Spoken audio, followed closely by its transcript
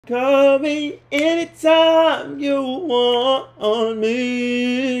Call me anytime you want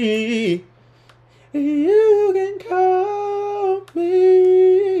me. You can call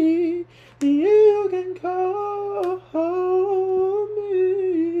me. You can call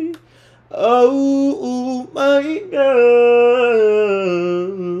me. Oh my God.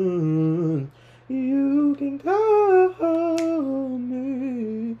 You can call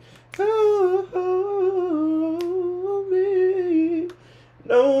me. Call me.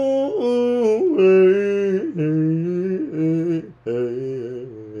 No way.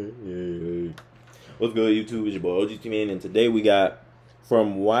 What's good, YouTube? It's your boy Ogtmane, and today we got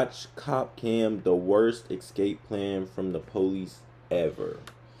from Watch Cop Cam, the worst escape plan from the police ever.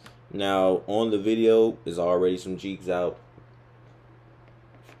 Now, on the video is already some cheeks out.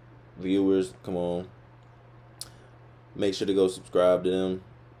 Viewers, come on. Make sure to go subscribe to them.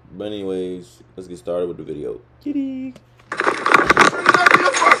 But anyways, let's get started with the video. Kitty.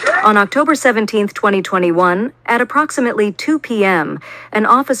 On October 17, 2021, at approximately 2 p.m., an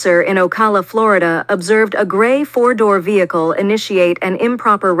officer in Ocala, Florida, observed a gray four-door vehicle initiate an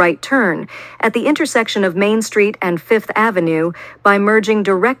improper right turn at the intersection of Main Street and 5th Avenue by merging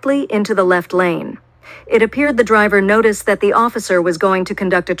directly into the left lane. It appeared the driver noticed that the officer was going to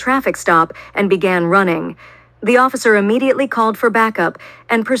conduct a traffic stop and began running. The officer immediately called for backup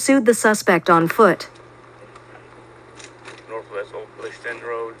and pursued the suspect on foot. Northwest Old Clifton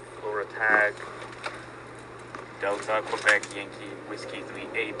Road, Florida tag, Delta, Quebec, Yankee, Whiskey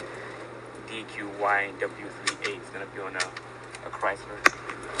 38, DQY, W38. It's gonna be on a Chrysler.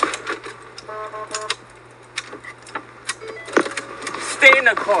 Stay in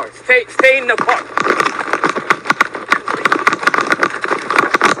the car. Stay in the car.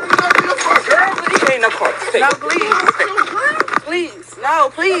 Stay in the car. Stay. No, please. Please. No,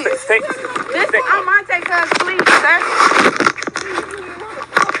 please. Stay. Listen, I'm Aint, cuz, please, sir.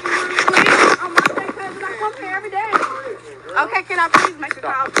 Please, I'm Aint, cuz, and I come here every day. Okay, can I please make a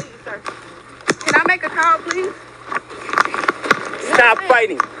call, please, sir? Can I make a call, please? Stop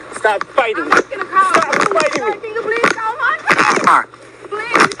fighting. Stop fighting. I'm making a call. Stop fighting Sir, me. can you please call my car?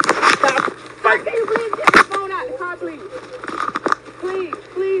 Please. Stop Sir, fighting. can you please get my phone out the car, please?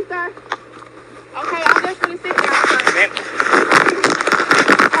 Please, sir. Okay, I'm just gonna sit down, sir. Man.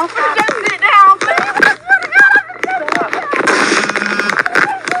 I'm gonna just sit down, please. I swear to God, I'm gonna just sit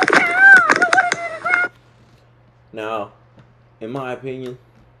down. Now, in my opinion,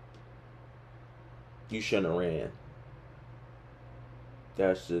 you shouldn't have ran.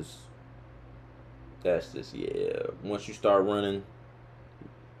 That's just, yeah. Once you start running,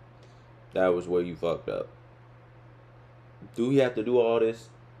 that was where you fucked up. Do we have to do all this?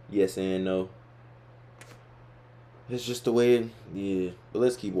 Yes and no. It's just the way, yeah. But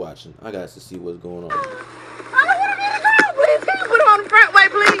let's keep watching. I got to see what's going on. I don't want to be in the car, please. Can you put him on the front way,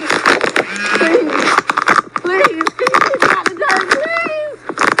 please? Please, can you get me out the dirt, please?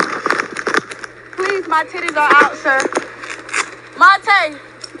 Please, my titties are out, sir. Monte.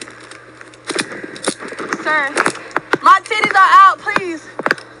 Sir, my titties are out, please.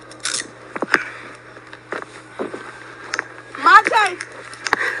 Monte,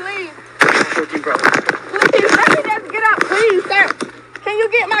 please. Please, let me just get up, please, sir. Can you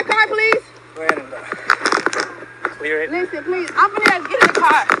get my car, please? Go ahead and clear it. Listen, please. I'm gonna just get in the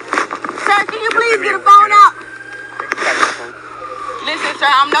car. Sir, can you please get a phone out? Listen, sir,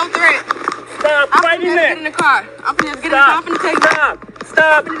 I'm no threat. Stop I'm fighting gonna just get in me. the car. I'm gonna just get in the car. I'm gonna take you.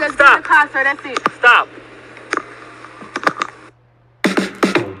 Stop. I'm gonna just get in the car, sir. That's it. Stop.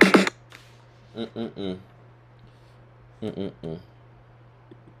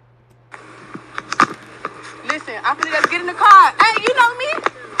 Listen, I'm gonna just get in the car. Hey, you know me?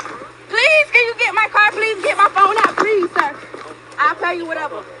 Please, can you get my car? Please get my phone out, please, sir. I'll pay you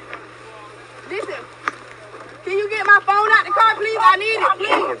whatever. Listen, can you get my phone out the car, please? I need it,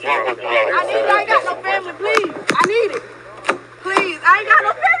 please. I need it. I ain't got no family, please. I need it. Please, I ain't got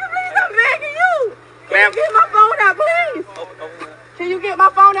no family, please. I'm begging you. Can you get my phone out, please? Can you get my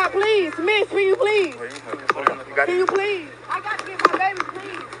phone out, please? Miss, will you please? Can you please? I got to get my baby,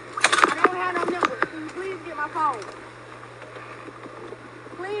 please. I don't have no number. Can you please get my phone?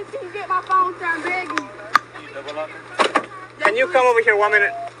 Please, can you get my phone, sir? I'm begging you. Can you come over here 1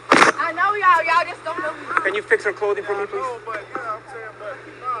 minute? I know y'all just don't know me. Can you fix her clothing for me, please?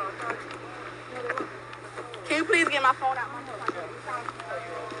 Can you please get my phone out?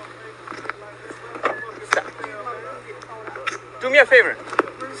 Stop. Do me a favor.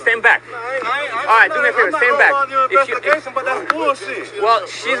 Stand back. All right, do me a favor. Stand back. But that's bullshit. Well,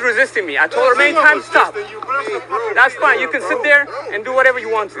 she's resisting me. I told her many times, stop. That's fine. You can sit there and do whatever you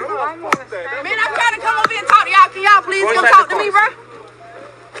want to. Man, I'm trying to come over here and talk to y'all. Can y'all please come talk to me, bro?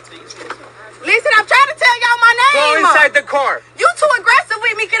 Listen, I'm trying to tell y'all my name. Go inside the car. You too aggressive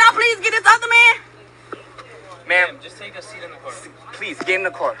with me. Can I please get this other man? Ma'am, Just take a seat in the car. please get in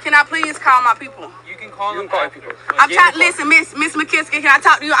the car. Can I please call my people? You can call You them can call after. people. I'm Get trying. in the car. Listen, Miss McKissick, can I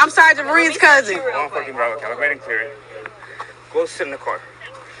talk to you? I'm Sergeant Marine's cousin. 114 Bravo. I'll go ahead and clear it. Go sit in the car.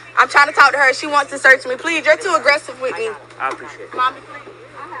 I'm trying to talk to her. She wants to search me. Please, you're too aggressive with me. I appreciate it. Mommy, please.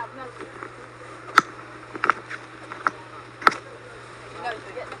 I have nothing.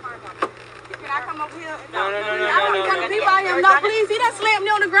 Can I come over here? No. I don't got people out here. No, please. He done slammed me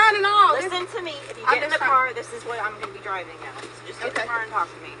on the ground and all. Listen to me. If you I'm get in the just car, this is what I'm going to be driving now. So just get in Okay. the car and talk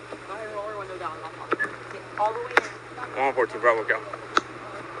to me. Go ahead and roll your window down. I'll talk. All the way in. 114 Bravo. Go.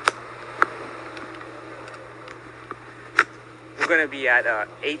 We're gonna be at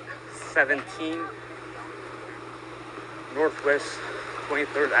 817 Northwest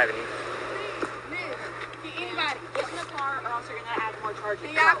 23rd Avenue. Miss, can anybody? Get in the car or else you're going to add more charges.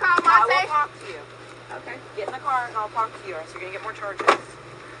 Can y'all call I my will tape? talk to you. Okay. Get in the car and I'll talk to you or else you're going to get more charges.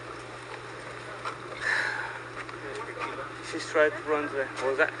 She's tried to run the. What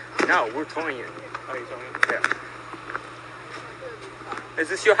was that? No, we're towing it. Oh, you told me? Yeah. Is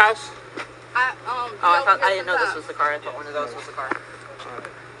this your house? I didn't know this was the car. I thought one of those was the car.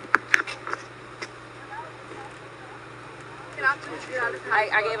 Can I please get out of here?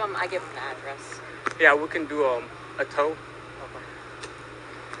 I gave him the address. Yeah, we can do a tow. We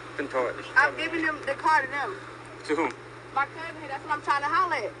can tow it. I'm giving them the car to them. To whom? My cousin, that's what I'm trying to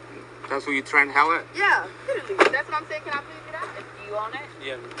holler at. That's who you trying to howl at? Yeah, literally. That's what I'm saying. Can I please get out? Do you own it?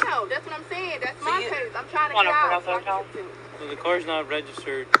 Yeah. No, that's what I'm saying. That's So my you- case. I'm trying to Wanna get put out. out that account? So the car's not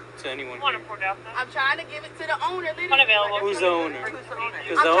registered to anyone here. I'm trying to give it to the owner. Literally. Unavailable. Who's the owner? Who's the owner?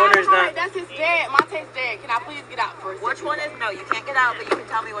 Because I'm the trying owner's to holler. not. That's his dad. Monte's dad. Can I please get out first? Which one is? No, you can't get out, but you can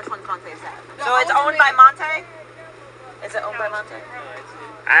tell me which one's Monte's at. The So it's owner owned by is- Monte? Is it owned by Monte?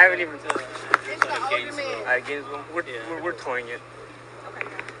 I haven't even. It's the older man. Gainesville. We're towing it. Okay.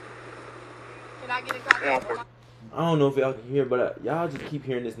 Can I get in contact with my... I don't know if y'all can hear, but y'all just keep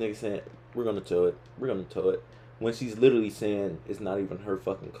hearing this nigga saying, we're gonna tow it. We're gonna tow it. When she's literally saying it's not even her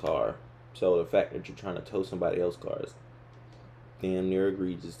fucking car. So the fact that you're trying to tow somebody else's car is damn near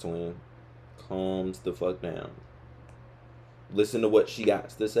egregious, twin. Calms the fuck down. Listen to what she got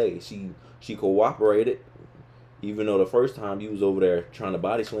to say. She cooperated. Even though the first time you was over there trying to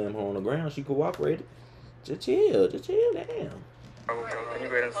body slam her on the ground, she cooperated. Just chill, damn. Can you go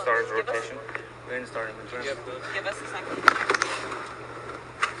ahead and start the rotation? Go ahead and start the rotation. Give us a second. Figure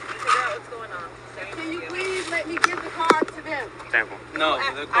out what's going on. Can you please let me give the car to them? Sample. No,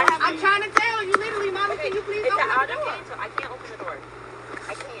 the car's I'm trying to tell you, literally, Mommy, can you please It's open out the of door? game, so I can't open the door.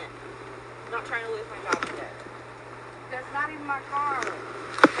 I can't. I'm not trying to lose my job today. That's not even my car.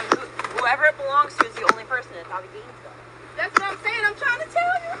 Whoever it belongs to is the only person. It's out of Gainesville. That's what I'm saying. I'm trying to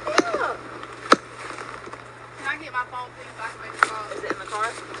tell you. Yeah. Can I get my phone, please, so I can make the call? Is it in the car?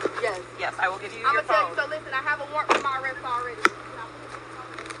 Yes. Yes, I will give you I'm your going to tell phone. you. So, listen, I have a warrant for my arrest already. Can I please get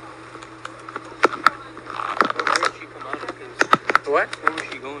the phone? Where did she come out of? 'Cause What? where was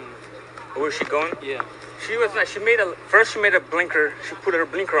she going? Where was she going? Yeah. She made a blinker. She put her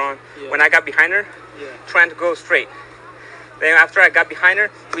blinker on. Yeah. When I got behind her, Yeah. trying to go straight. Then after I got behind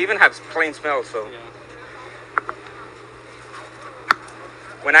her, we even have plain smell. So Yeah.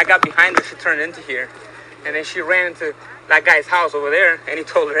 when I got behind her, she turned into here, and then she ran into that guy's house over there, and he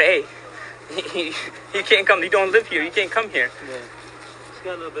told her, "Hey, you can't come. You don't live here. You can't come here." Yeah. She's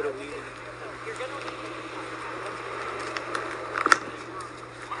got a little bit of weed in it.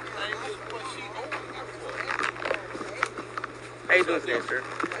 How you doing today, sir?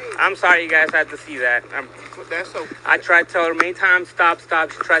 I'm sorry you guys had to see that. That's so. I tried to tell her many times, stop. She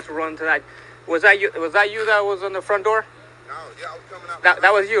tried to run to that. Was that you? Was that you that was on the front door? No, yeah, I was coming out.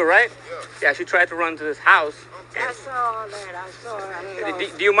 That was you, right? Yeah. Yeah, she tried to run to this house. I saw that. I saw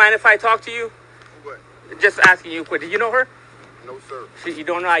it. Do you mind if I talk to you? What? Just asking you quick. Did you know her? No, sir. You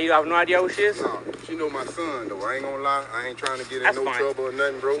don't know. You have no idea who she is? No, she know my son, though. I ain't gonna lie. I ain't trying to get in That's no fine. trouble or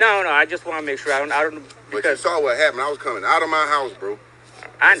nothing, bro. No. I just want to make sure. I don't But you because saw what happened. I was coming out of my house, bro.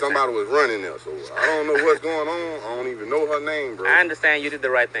 I understand. Somebody was running there, so I don't know what's going on. I don't even know her name, bro. I understand you did the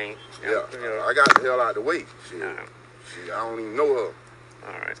right thing. Yeah, You know. I got the hell out the way. Shit. Uh, Shit, I don't even know her.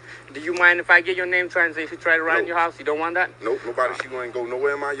 All right. Do you mind if I get your name? Try and say she tried to run in No. your house. You don't want that? Nope, nobody. She ain't go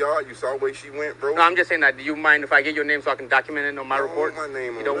nowhere in my yard. You saw where she went, bro. No, I'm just saying that. Do you mind if I get your name so I can document it on my I don't report? want my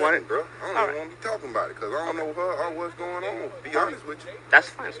name You on don't want nothing, it? bro. I don't All even want to be talking about it because I don't know her or what's going on. Be honest with you. That's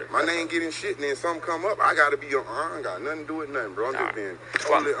fine, sir. My name getting shit and then something come up. I gotta be. I ain't got nothing to do with nothing, bro. I'm just being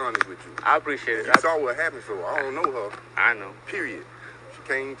totally honest with you. I appreciate it. You saw what happened, so I don't know her. I know. Period. She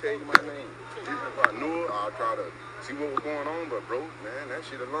can't even tell you my name. Even if I knew her, I'll try to see what was going on, but bro, man, that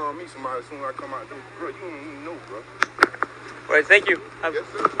shit alarmed me. Somebody as soon as I come out there, bro, you don't even know, bro. All right, thank you. Yes,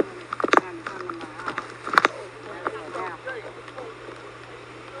 sir.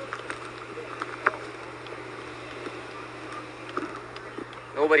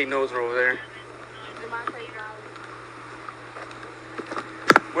 Nobody knows her over there.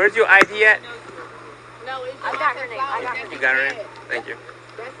 Where's your ID at? No, it's I got her name. I got her name. You got her in? Thank you.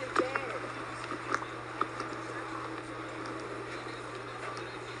 That's his dad.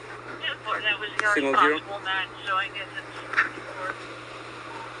 That was your Signal zero. responsible match, so I guess it's for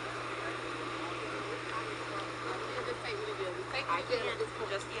I can't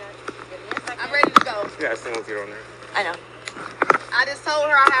Just yet. I'm ready to go. Yeah, signal zero in there. I know. I just told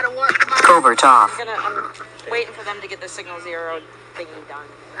her I had a warrant for my Overt off. I'm waiting for them to get the signal zero thingy done.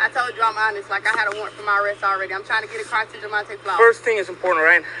 I told you I'm honest. Like I had a warrant for my arrest already. I'm trying to get across to Jamonte Flower. First thing is important,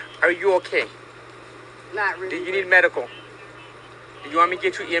 right? Are you okay? Not really. Do you need medical? Do you want me to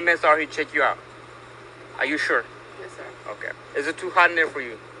get you EMS or he check you out? Are you sure? Yes, sir. Okay. Is it too hot in there for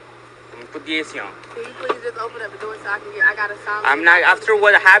you? I'm gonna put the AC on. Can you please just open up the door so I can get? I got a sound. I'm not. After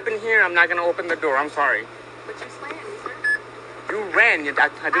what happened here, I'm not gonna open the door. I'm sorry. But you slammed me, sir. You ran.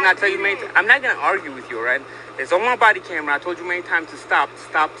 I did not tell you many times. I'm not gonna argue with you, right? It's on my body camera. I told you many times to stop,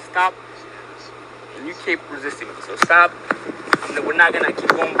 stop, stop, and you keep resisting me. So stop. We're not gonna keep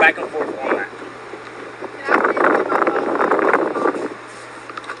going back and forth on that. Can I please get my phone?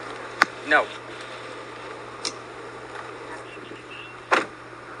 No.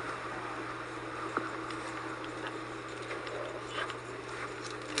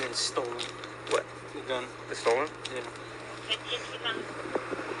 It's stolen. What? The gun. The stolen? Yeah.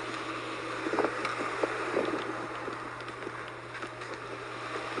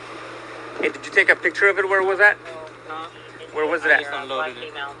 Hey, did you take a picture of it? Where was that? Huh? Where was it I just at? unloaded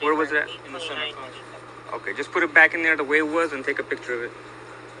it Where was it at? in the center console. Okay, just put it back in there the way it was and take a picture of it.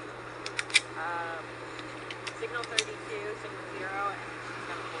 Signal 32, signal 0, and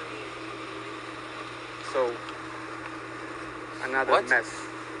signal 48. So, another What? mess.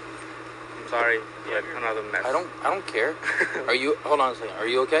 I'm sorry, but another mess. I don't care. Are you? Hold on a second. Are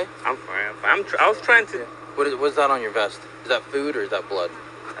you okay? I'm fine. I was trying to. What's that on your vest? Is that food or is that blood?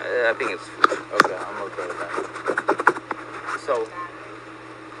 I think it's food. Okay, I'm okay with that. So,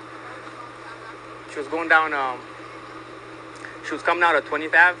 she was going down. She was coming out of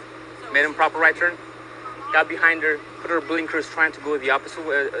 20th Ave, made an improper right turn. Got behind her, put her blinkers, trying to go the opposite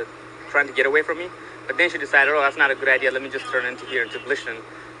way, trying to get away from me. But then she decided, oh, that's not a good idea. Let me just turn into here, into Blishton.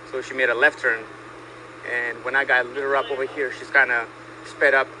 So she made a left turn. And when I got lit her up over here, she's kind of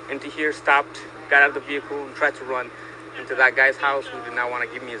sped up into here, stopped, got out of the vehicle, and tried to run into that guy's house who did not want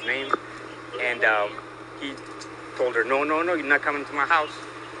to give me his name. And he told her, no, you're not coming to my house.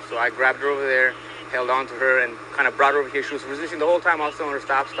 So I grabbed her over there, held on to her, and kind of brought her over here. She was resisting the whole time. I was telling her,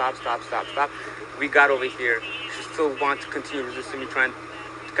 stop. We got over here. She still wanted to continue resisting me, trying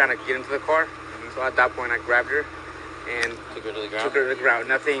to kind of get into the car. So at that point, I grabbed her and Took her to the ground.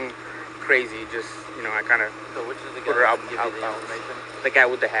 Nothing crazy, just, I kind of So which is the put guy her out. that give you the information? The guy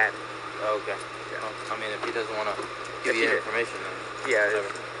with the hat. Oh, okay. Yeah. Well, I mean, if he doesn't want to give If you he did. information, then Yeah, whatever.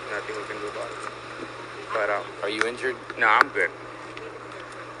 there's nothing we can do about it. But, Are you injured? no, I'm good.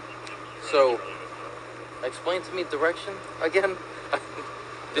 So, explain to me direction again.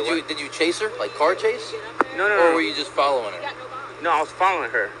 Did you chase her, like car chase, No. or were you just following her? No, I was following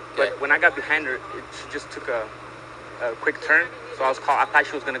her, but Okay. when I got behind her, she just took a quick turn. So I thought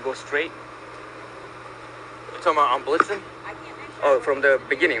she was gonna go straight. You talking about on Blitzen? Oh, from the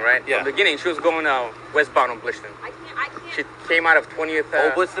beginning, right? Yeah. From the beginning, she was going westbound on Blishton. I can't. She came out of 20th.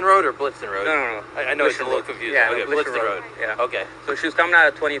 Old Blitzen Road or Blitzen Road? No. I know it's a Blitzen little Road. confusing. Yeah, okay, Blitzen Road. Yeah. Okay. So she was coming out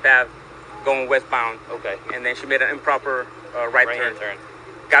of 20th Ave, going westbound, Okay. and then she made an improper right Right-hand turn.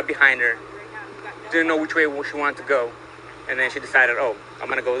 Got behind her, didn't know which way she wanted to go, and then she decided, oh, I'm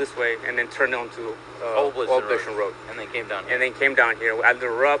gonna go this way, and then turned onto Old Blitzen Blitzen Road. And then came down here. And then came down here. I lit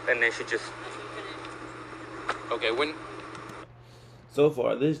her up, and then she just. Okay, when So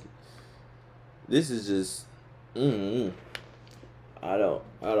far, this is just, I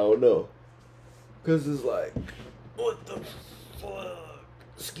don't know, cause it's like, what the fuck?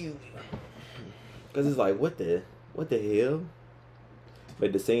 Excuse me. Cause it's like, what the hell? But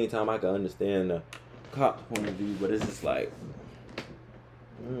at the same time, I can understand the cop point of view, but it's just like,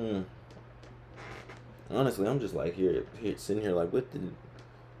 honestly, I'm just like here sitting here like, what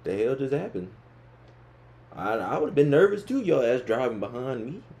the hell just happened? I would have been nervous too, your ass driving behind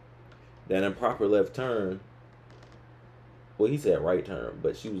me. That improper left turn. Well, he said right turn,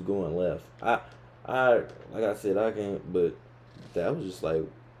 but she was going left. I like I said, I can't, but that was just like,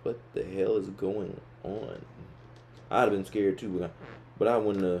 what the hell is going on? I'd have been scared too, but I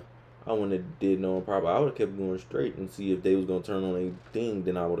wouldn't have did no improper. I would have kept going straight and see if they was gonna turn on a thing.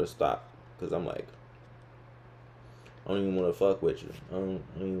 Then I would have stopped, cause I'm like, I don't even want to fuck with you. I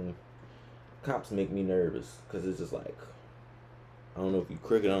mean, cops make me nervous, cause it's just like, I don't know if you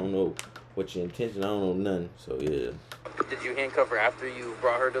crooked. I don't know what your intention. I don't know nothing. So yeah. Did you handcuff her after you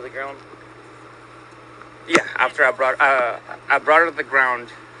brought her to the ground? Yeah, after I brought her to the ground,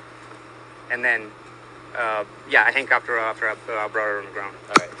 and then yeah, I handcuffed her after I brought her on the ground.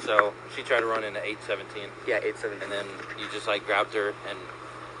 All right, so she tried to run into 817. Yeah, 817. And then you just like grabbed her and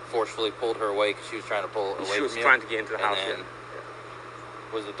forcefully pulled her away because she was trying to pull away from you. She was trying to get into the house. Then,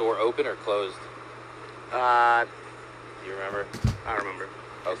 yeah. Was the door open or closed? You remember? I remember.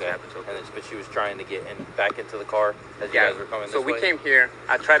 Okay. And then, but she was trying to get back into the car as you guys were coming this way? So we came here.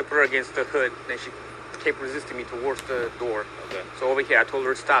 I tried to put her against the hood. Then she kept resisting me towards the door. Okay. So over here, I told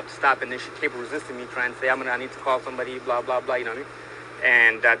her to stop. And then she kept resisting me, trying to say, I need to call somebody, blah, blah, blah, you know what I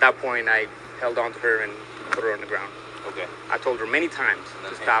mean? And at that point, I held on to her and put her on the ground. Okay. I told her many times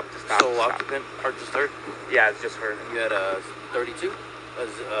to stop. Sole occupant, or just her? Yeah, it's just her. You had a 32? A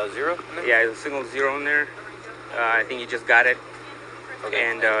 0 in there? Yeah, there's a single 0 in there. I think you just got it.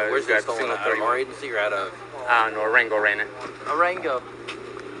 Okay. And where's got this stolen out of our agency or out of? No, Arango ran it. Arango.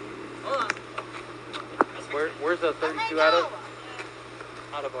 Where's the 32 out of?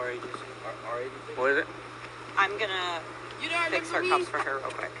 Out of our agency. Our agency? What is it? I'm gonna fix her cups for her real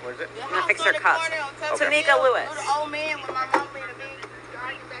quick. What is it? I'm gonna fix her cups. Okay. Tamika Lewis. Old man when my mom made a big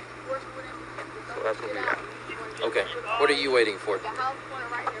argument back and forth with him. So that's what we got. Okay. What are you waiting for? The house corner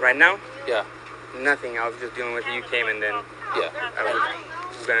right there. Right now? Yeah. Nothing. I was just dealing with you came and then Yeah. I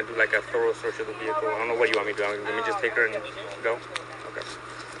was gonna do like a thorough search of the vehicle. I don't know what you want me to do. Let me just take her and go. Okay.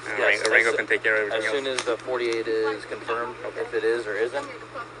 Yes, Arango can take care of everything as soon as the 48 is confirmed, if it is or isn't.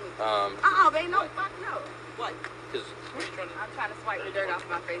 Babe, no, fuck no. What? Because I'm trying to swipe the dirt off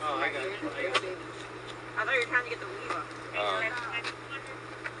my face. Oh, I got you. I thought you were trying to get the weave off.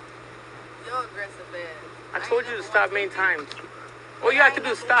 You're aggressive, man. I told you to stop many times. All you have to do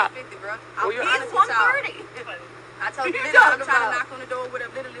is stop. Well, you're honest He's with y'all. 130. I told you, I'm trying to knock on the door with a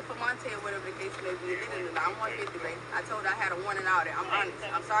literally for Monte or whatever the case may be. Literally, I'm 150, baby. I told her I had a one and all that. I'm honest.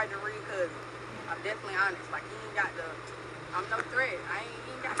 I'm sorry to read, cause I'm definitely honest. Like, he ain't got the, I'm no threat. He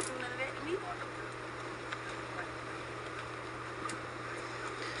ain't got to do none of that to me.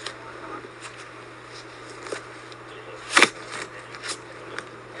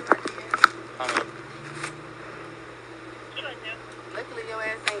 Luckily, your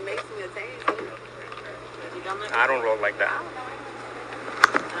ass ain't makes me a taste. I don't roll like that.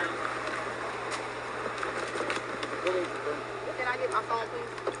 Can I get my phone,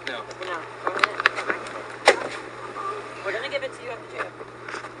 please? no. No, go ahead. We're gonna give it to you at the jail.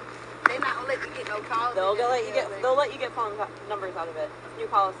 They not gonna let me get no calls. They'll let you get phone numbers out of it. New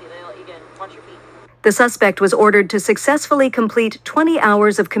policy. They let you get once your feet. The suspect was ordered to successfully complete 20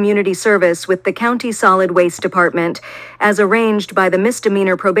 hours of community service with the County Solid Waste Department, as arranged by the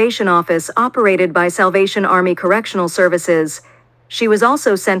Misdemeanor Probation Office operated by Salvation Army Correctional Services. She was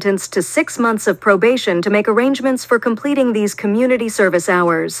also sentenced to 6 months of probation to make arrangements for completing these community service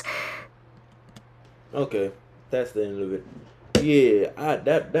hours. Okay, that's the end of it. Yeah,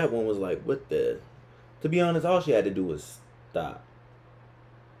 that one was like, what the? To be honest, all she had to do was stop.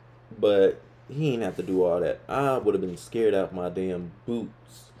 But he ain't have to do all that. I would have been scared out my damn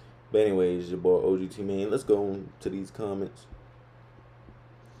boots. But anyways, your boy Ogtmane. Let's go on to these comments.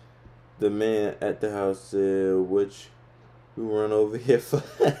 The man at the house said, "Which we run over here for?"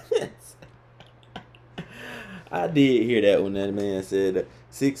 I did hear that when that man said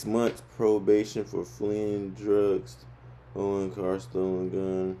 6 months probation for fleeing drugs, stolen car, stolen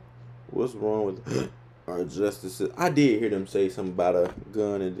gun. What's wrong with our justices? I did hear them say something about a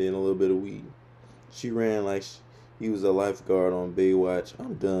gun and then a little bit of weed. She ran like he was a lifeguard on Baywatch.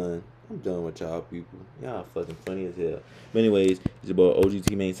 I'm done. I'm done with y'all people. Y'all fucking funny as hell. But anyways, it's your boy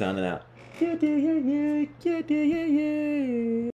Ogtmane signing out. Yeah.